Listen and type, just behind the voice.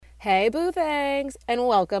Hey, boo thangs, and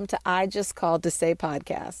welcome to I Just Called to Say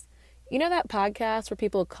podcast. You know that podcast where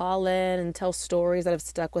people call in and tell stories that have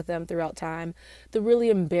stuck with them throughout time? The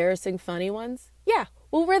really embarrassing, funny ones? Yeah,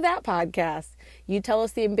 well, we're that podcast. You tell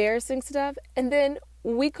us the embarrassing stuff, and then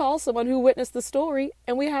we call someone who witnessed the story,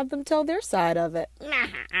 and we have them tell their side of it.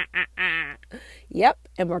 Yep,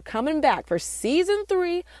 and we're coming back for Season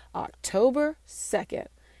 3, October 2nd.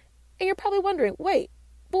 And you're probably wondering, wait,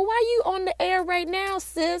 but why are you on the air right now,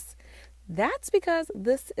 sis? That's because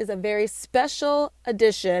this is a very special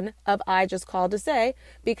edition of I Just Called to Say,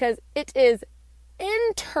 because it is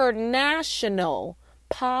International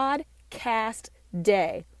Podcast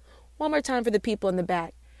Day. One more time for the people in the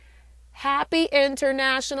back. Happy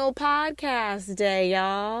International Podcast Day,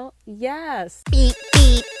 y'all. Yes. Beep,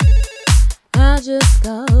 beep. I just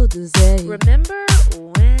called to say. Remember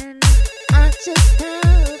when? I just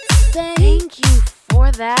called to say. Thank you for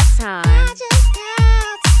that time. I just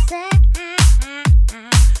called to say.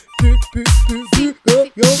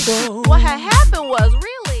 What had happened was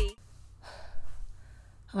really...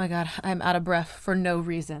 Oh my God, I'm out of breath for no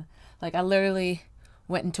reason. Like, I literally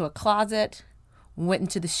went into a closet, went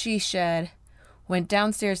into the she shed, went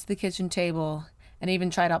downstairs to the kitchen table, and even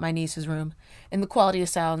tried out my niece's room. And the quality of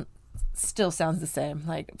sound still sounds the same.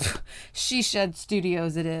 Like, she shed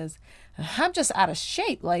studios it is. I'm just out of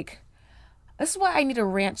shape. Like, this is why I need a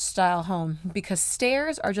ranch style home, because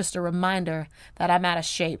stairs are just a reminder that I'm out of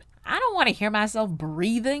shape. I don't want to hear myself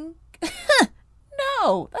breathing.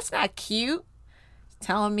 No, that's not cute.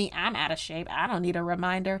 Telling me I'm out of shape. I don't need a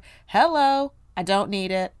reminder. Hello. I don't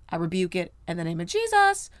need it. I rebuke it in the name of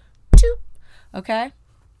Jesus. Toop. Okay.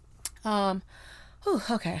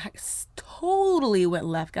 Okay. I totally went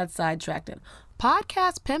left, got sidetracked.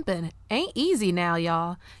 Podcast pimping ain't easy now,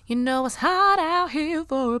 y'all. You know it's hot out here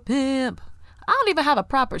for a pimp. I don't even have a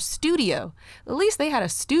proper studio. At least they had a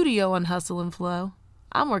studio on Hustle and Flow.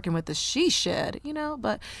 I'm working with the she shed,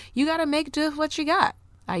 but you got to make do with what you got.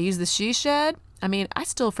 I use the she shed. I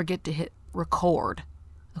still forget to hit record,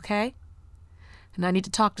 okay? And I need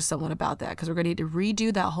to talk to someone about that, because we're going to need to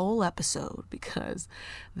redo that whole episode because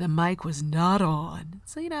the mic was not on.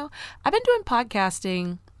 So, I've been doing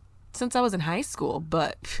podcasting since I was in high school,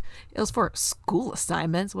 but it was for school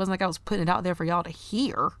assignments. It wasn't like I was putting it out there for y'all to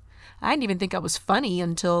hear. I didn't even think I was funny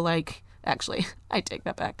until, actually, I take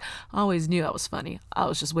that back. I always knew I was funny. I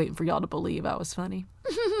was just waiting for y'all to believe I was funny.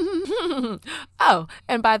 Oh,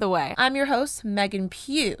 and by the way, I'm your host, Megan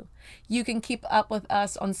Pugh. You can keep up with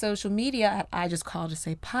us on social media at I Just Called to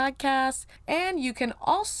Say Podcast. And you can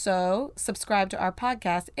also subscribe to our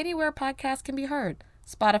podcast anywhere podcasts can be heard.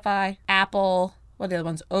 Spotify, Apple, what are the other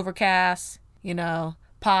ones? Overcast,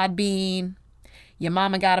 Podbean. Your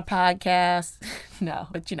Mama Got a Podcast. No,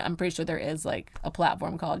 but I'm pretty sure there is a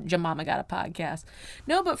platform called Your Mama Got a Podcast.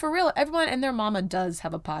 No, but for real, everyone and their mama does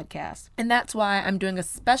have a podcast. And that's why I'm doing a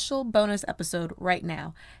special bonus episode right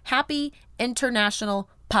now. Happy International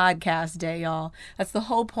Podcast Day, y'all. That's the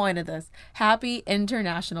whole point of this. Happy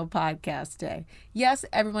International Podcast Day. Yes,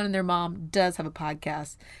 everyone and their mom does have a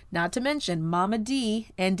podcast. Not to mention Mama D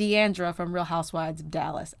and Deandra from Real Housewives of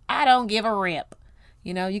Dallas. I don't give a rip.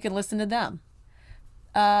 You can listen to them.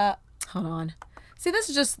 Hold on. See, this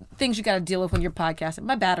is just things you got to deal with when you're podcasting.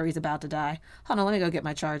 My battery's about to die. Hold on, let me go get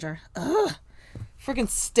my charger. Ugh. Freaking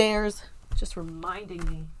stairs. Just reminding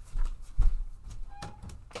me.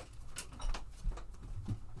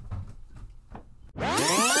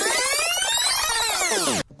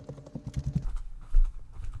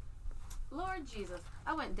 Lord Jesus.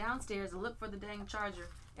 I went downstairs to look for the dang charger,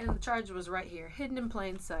 and the charger was right here, hidden in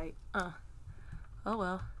plain sight. Oh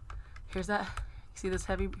well. Here's that. Hear this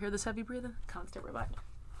heavy breathing? Constant reminder.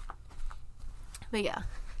 But yeah,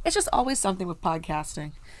 it's just always something with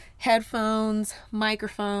podcasting. Headphones,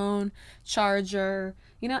 microphone, charger.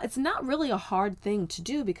 It's not really a hard thing to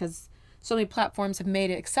do because so many platforms have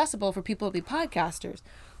made it accessible for people to be podcasters,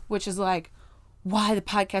 which is why the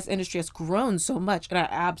podcast industry has grown so much. And I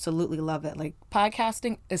absolutely love it.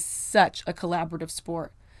 Podcasting is such a collaborative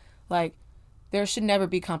sport. There should never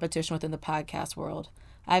be competition within the podcast world.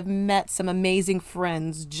 I've met some amazing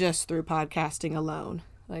friends just through podcasting alone.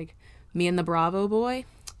 Me and the Bravo boy.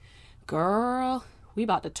 Girl, we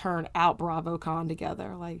about to turn out BravoCon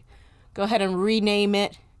together. Go ahead and rename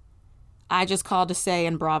it I Just Called to Say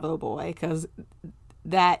and Bravo Boy, because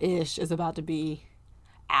that ish is about to be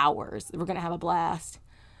ours. We're going to have a blast.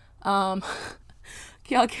 Y'all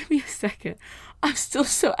give me a second. I'm still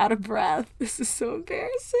so out of breath. This is so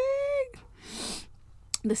embarrassing.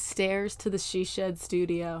 The stairs to the She Shed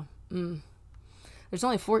studio. There's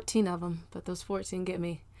only 14 of them, but those 14 get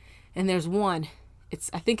me. And there's one.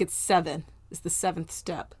 I think it's 7. It's the 7th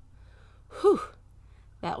step. Whew.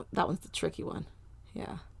 That one's the tricky one.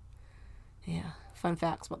 Yeah. Fun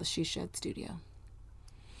facts about the She Shed studio.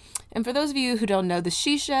 And for those of you who don't know, the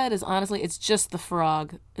She Shed is honestly, it's just the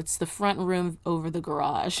frog. It's the front room over the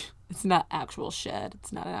garage. It's not actual shed.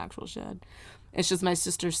 It's not an actual shed. It's just my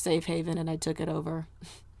sister's safe haven, and I took it over.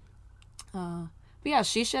 But yeah,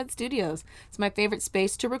 She Shed Studios. It's my favorite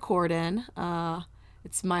space to record in.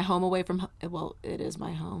 It's my home away from well, it is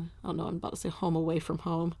my home. I don't know, I'm about to say home away from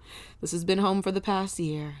home. This has been home for the past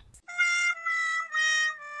year.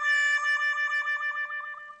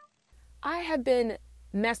 I have been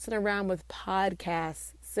messing around with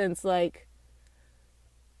podcasts since like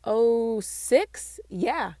 2006.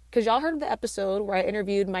 Yeah, because y'all heard the episode where I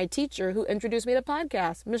interviewed my teacher who introduced me to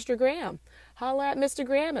podcasts, Mr. Graham. Holla at Mr.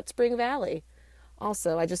 Graham at Spring Valley.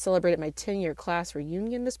 Also, I just celebrated my 10-year class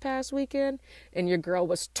reunion this past weekend, and your girl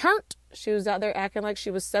was turned. She was out there acting like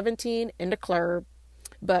she was 17 in the club.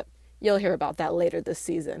 But you'll hear about that later this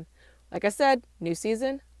season. Like I said, new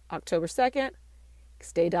season, October 2nd.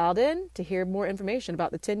 Stay dialed in to hear more information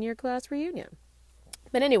about the 10-year class reunion.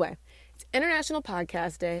 But anyway, it's International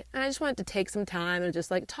Podcast Day, and I just wanted to take some time and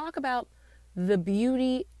just like talk about the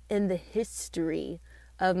beauty and the history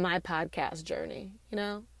of my podcast journey. You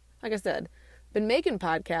know, like I said, been making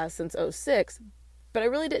podcasts since 2006, but I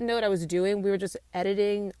really didn't know what I was doing. We were just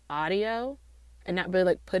editing audio and not really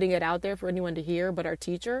like putting it out there for anyone to hear but our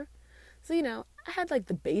teacher. So, you know, I had like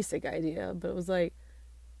the basic idea, but it was like,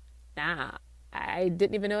 nah, I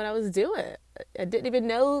didn't even know what I was doing. I didn't even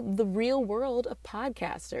know the real world of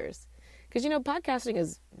podcasters. Because, you know, podcasting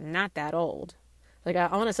is not that old. Like, I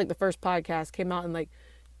honestly, like the first podcast came out in like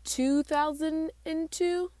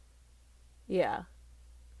 2002. Yeah.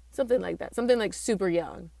 Something like that. Something like super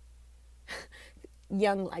young.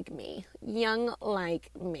 Young like me.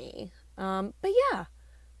 But yeah.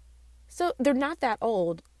 So they're not that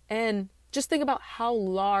old. And just think about how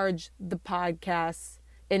large the podcast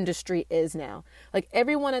industry is now. Like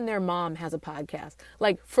everyone and their mom has a podcast.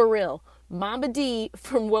 Like for real, Mama D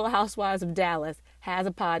from Real Housewives of Dallas has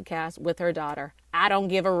a podcast with her daughter. I don't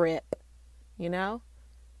give a rip. You know?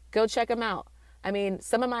 Go check them out. I mean,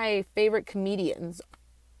 some of my favorite comedians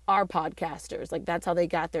are podcasters. Like that's how they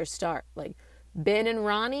got their start. Like Ben and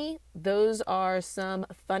Ronnie, those are some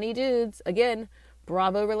funny dudes. Again,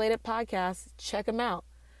 Bravo related podcasts. Check them out.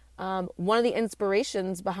 One of the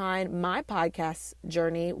inspirations behind my podcast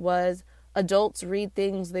journey was Adults Read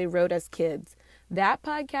Things They Wrote as Kids. That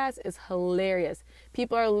podcast is hilarious.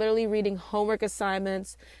 People are literally reading homework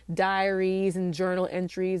assignments, diaries, and journal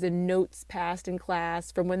entries and notes passed in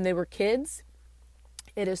class from when they were kids.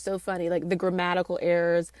 It is so funny, like the grammatical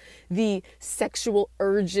errors, the sexual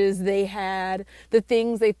urges they had, the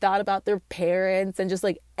things they thought about their parents, and just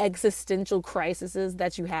like existential crises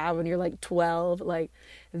that you have when you're like 12. Like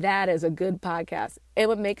that is a good podcast. And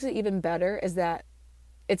what makes it even better is that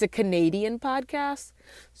it's a Canadian podcast.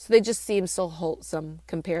 So they just seem so wholesome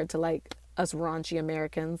compared to like us raunchy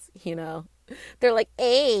Americans, you know. They're like,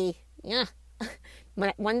 hey, yeah,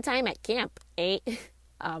 one time at camp, eh?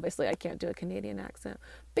 Obviously, I can't do a Canadian accent.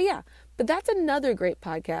 But yeah, but that's another great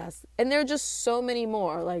podcast. And there are just so many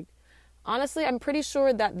more. Like, honestly, I'm pretty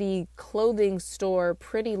sure that the clothing store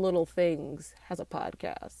Pretty Little Things has a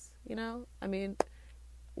podcast. You know? I mean,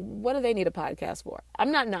 what do they need a podcast for?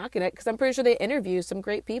 I'm not knocking it because I'm pretty sure they interview some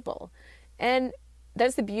great people. And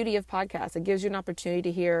that's the beauty of podcasts. It gives you an opportunity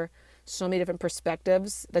to hear so many different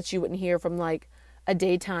perspectives that you wouldn't hear from like a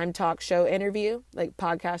daytime talk show interview. Like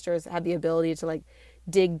podcasters have the ability to like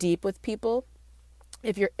dig deep with people.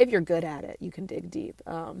 If you're good at it, you can dig deep.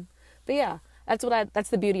 But yeah, that's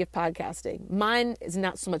the beauty of podcasting. Mine is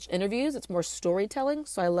not so much interviews, it's more storytelling.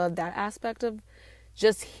 So I love that aspect of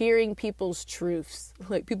just hearing people's truths,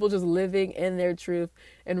 like people just living in their truth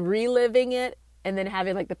and reliving it, and then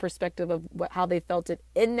having like the perspective of how they felt it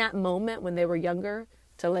in that moment when they were younger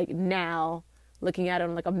to like now looking at it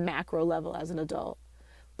on like a macro level as an adult.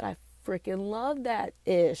 But I freaking love that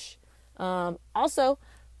ish. Also,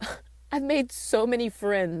 I've made so many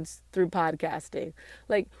friends through podcasting.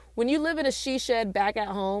 Like when you live in a she shed back at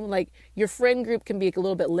home, like your friend group can be a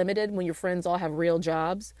little bit limited when your friends all have real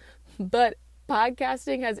jobs. But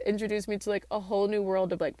podcasting has introduced me to like a whole new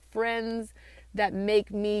world of like friends that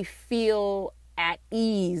make me feel at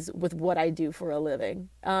ease with what I do for a living.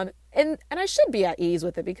 And I should be at ease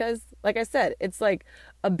with it because, like I said, it's like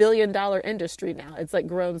 $1 billion industry now. It's like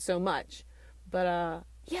grown so much. But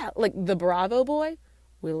yeah, like the Bravo boy,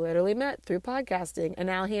 we literally met through podcasting, and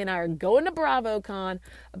now he and I are going to BravoCon,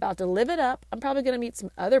 about to live it up. I'm probably going to meet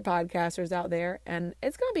some other podcasters out there, and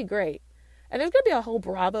it's going to be great. And there's going to be a whole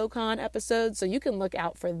BravoCon episode, so you can look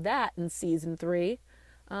out for that in season 3.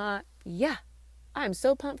 Yeah, I'm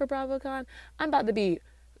so pumped for BravoCon. I'm about to be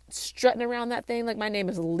strutting around that thing like my name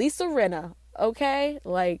is Lisa Rinna, okay?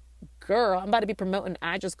 Like, girl, I'm about to be promoting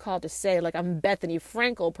I Just Called to Say like I'm Bethany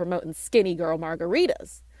Frankel promoting Skinny Girl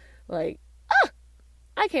Margaritas. Like,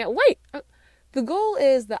 I can't wait. The goal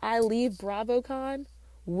is that I leave BravoCon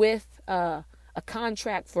with a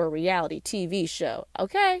contract for a reality TV show,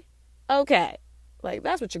 okay? Okay. Like,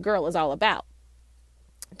 that's what your girl is all about.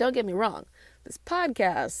 Don't get me wrong. This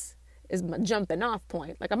podcast is my jumping off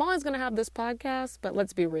point. Like, I'm always going to have this podcast, but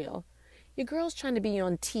let's be real. Your girl's trying to be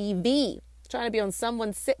on TV, trying to be on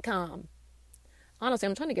someone's sitcom. Honestly,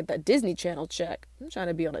 I'm trying to get that Disney Channel check. I'm trying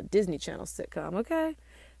to be on a Disney Channel sitcom, okay?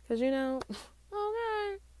 Because,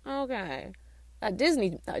 okay. That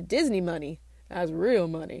Disney money, that's real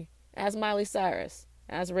money. Ask Miley Cyrus.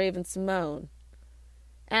 Ask Raven Simone.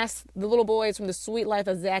 Ask the little boys from The Sweet Life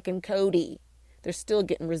of Zach and Cody. They're still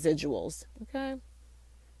getting residuals, okay?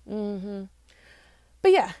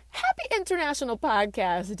 But yeah, happy International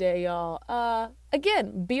Podcast Day, y'all.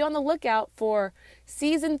 Again, be on the lookout for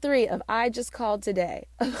season 3 of I Just Called Today.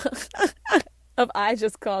 Of I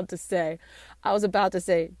Just Called to Say. I was about to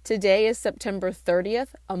say, today is September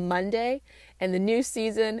 30th, a Monday, and the new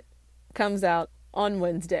season comes out on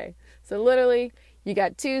Wednesday. So literally, you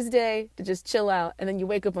got Tuesday to just chill out, and then you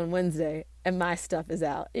wake up on Wednesday, and my stuff is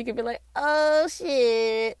out. You can be like, oh,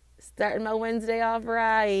 shit. Starting my Wednesday off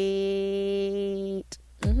right.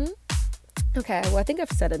 Okay, well, I think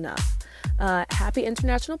I've said enough. Happy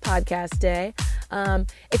International Podcast Day.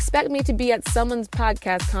 Expect me to be at someone's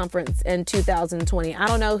podcast conference in 2020. I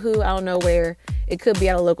don't know who, I don't know where. It could be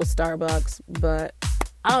at a local Starbucks, but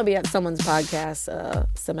I'll be at someone's podcast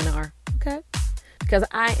seminar, okay? Because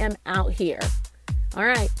I am out here. All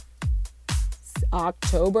right.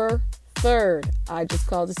 October 3rd, I Just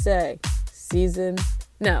Called to Say.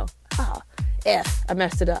 I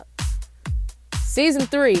messed it up. Season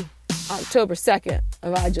 3, October 2nd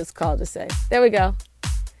of I Just Called to Say. There we go.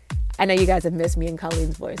 I know you guys have missed me and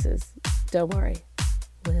Colleen's voices. Don't worry.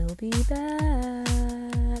 We'll be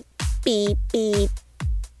back. Beep, beep.